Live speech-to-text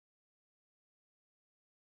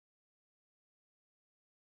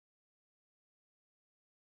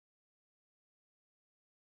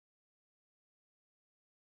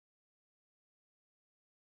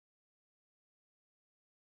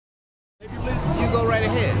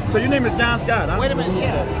So your name is John Scott, huh? Wait a minute,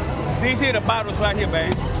 yeah. These here the bottles right here,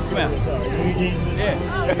 baby. Come here. Yeah.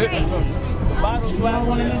 The bottles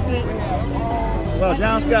right here. Well,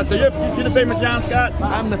 John Scott, so you're the famous John Scott?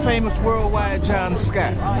 I'm the famous worldwide John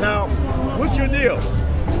Scott. Now, what's your deal?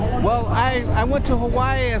 Well, I went to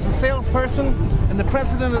Hawaii as a salesperson, and the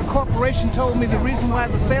president of the corporation told me the reason why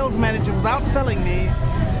the sales manager was outselling me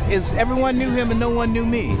is everyone knew him and no one knew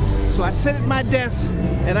me. So I sit at my desk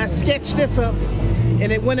and I sketched this up,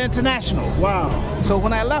 and it went international. Wow. So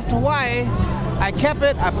when I left Hawaii, I kept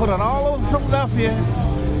it, I put it all over Philadelphia,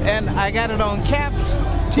 and I got it on caps,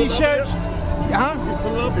 t-shirts.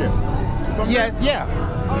 Philadelphia? Yes, yeah.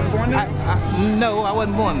 You born there? No, I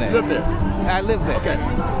wasn't born there. You lived there? I lived there. Okay.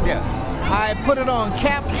 Yeah. I put it on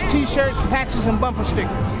caps, t-shirts, patches, and bumper stickers.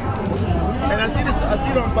 And I see it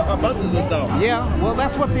on buses and stuff. Yeah, well,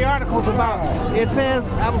 that's what the article's about. It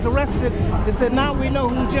says, I was arrested. It said, now we know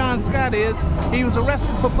who John Scott is. He was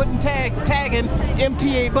arrested for putting tagging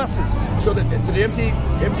MTA buses. So the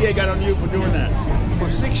MTA got on you for doing that? For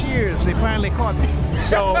 6 years, they finally caught me.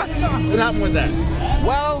 So, what happened with that?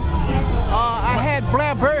 Well, I had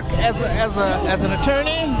Blair Burke as an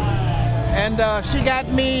attorney, and she got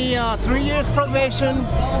me 3 years probation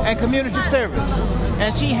and community service.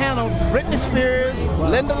 And she handles Britney Spears,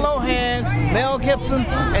 Linda Lohan, Mel Gibson,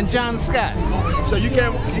 and John Scott. So you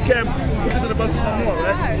can't put this in the buses no more,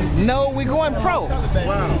 right? No, we're going pro.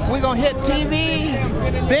 Wow. We're going to hit TV,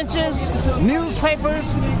 benches,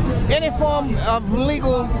 newspapers, any form of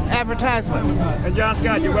legal advertisement. And John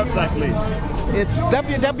Scott, your website, please. It's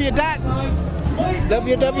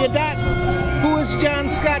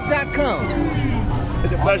www.whoisjohnscott.com.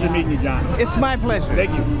 It's a pleasure meeting you, John. It's my pleasure. Thank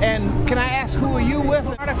you. And can I ask, who are you with?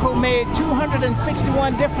 The article made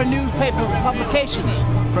 261 different newspaper publications,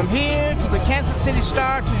 from here to the Kansas City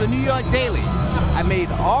Star to the New York Daily. I made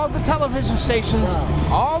all the television stations,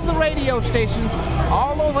 all the radio stations,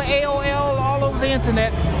 all over AOL, all over the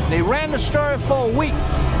internet. They ran the story for a week.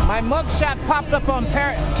 My mugshot popped up on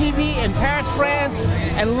TV in Paris, France,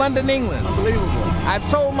 and London, England. Unbelievable. I've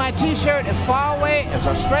sold my t-shirt as far away as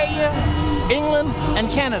Australia, England, and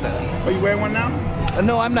Canada. Are you wearing one now?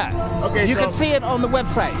 No, I'm not. Okay, you can see it on the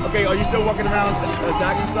website. Okay, are you still walking around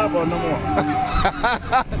attacking stuff or no more?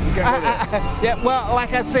 Yeah, well,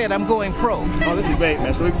 like I said, I'm going pro. Oh, this is great,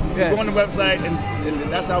 man. So we go on the website, and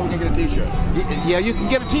that's how we can get a t-shirt. Yeah, you can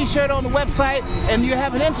get a t-shirt on the website, and you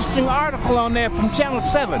have an interesting article on there from Channel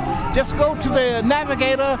 7. Just go to the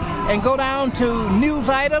navigator and go down to news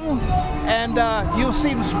item, and you'll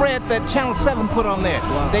see the spread that Channel 7 put on there.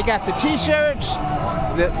 Wow. They got the t-shirts,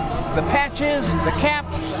 the patches, the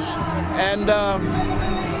caps, and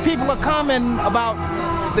people are commenting about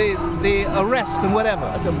the arrest and whatever.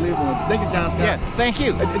 That's unbelievable. Thank you, John Scott. Yeah, thank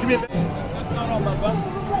you. What's going on, my brother?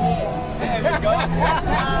 There we go.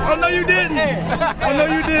 Oh, no, you didn't. Hey. Oh, no,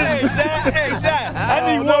 you didn't. Hey, John. I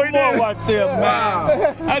need one more right there, man.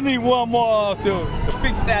 Wow. I need one more to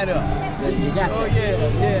fix that up. Yeah, you got Oh,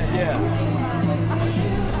 yeah.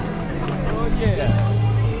 Oh, yeah.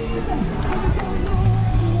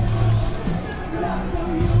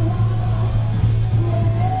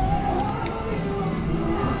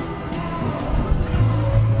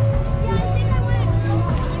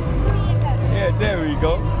 There we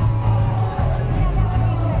go.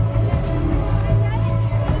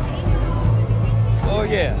 Oh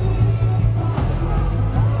yeah.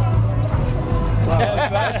 Wow,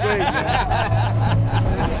 that's great,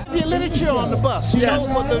 man. Your literature on the bus. You know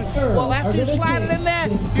what well, after you slide it in there,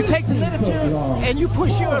 you take the literature and you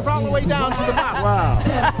push yours all the way down to the bottom. Wow.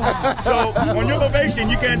 So on your probation,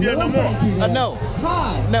 you can't do it no more. No.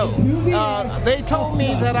 They told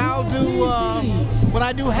me that I'll do. When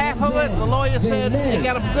I do half of it, the lawyer said it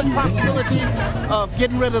got a good possibility of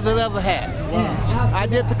getting rid of the other half. I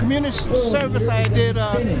did the community service. I did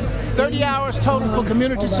 30 hours total for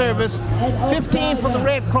community service, 15 for the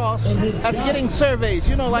Red Cross. That's getting surveys.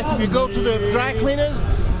 You know, like if you go to the dry cleaners,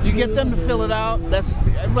 you get them to fill it out. That's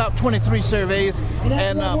about 23 surveys.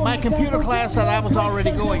 And my computer class that I was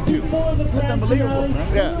already going to. That's unbelievable,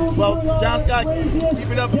 man. Yeah. Well, John Scott, keep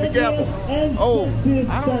it up and be careful. Oh,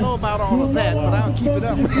 I don't know about all of that, but I'll keep it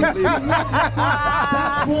up.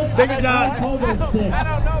 Thank you, John. I don't know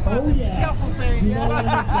about the be careful thing.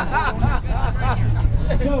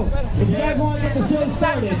 So, if you guys want to get the show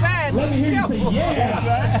started, let me hear you say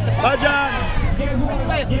yeah. Bye, John. If you guys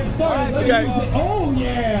want to get started, let me hear you say oh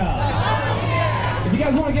yeah. If you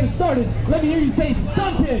guys want to get it started, let me hear you say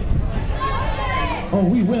stunted. Oh,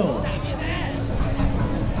 we will.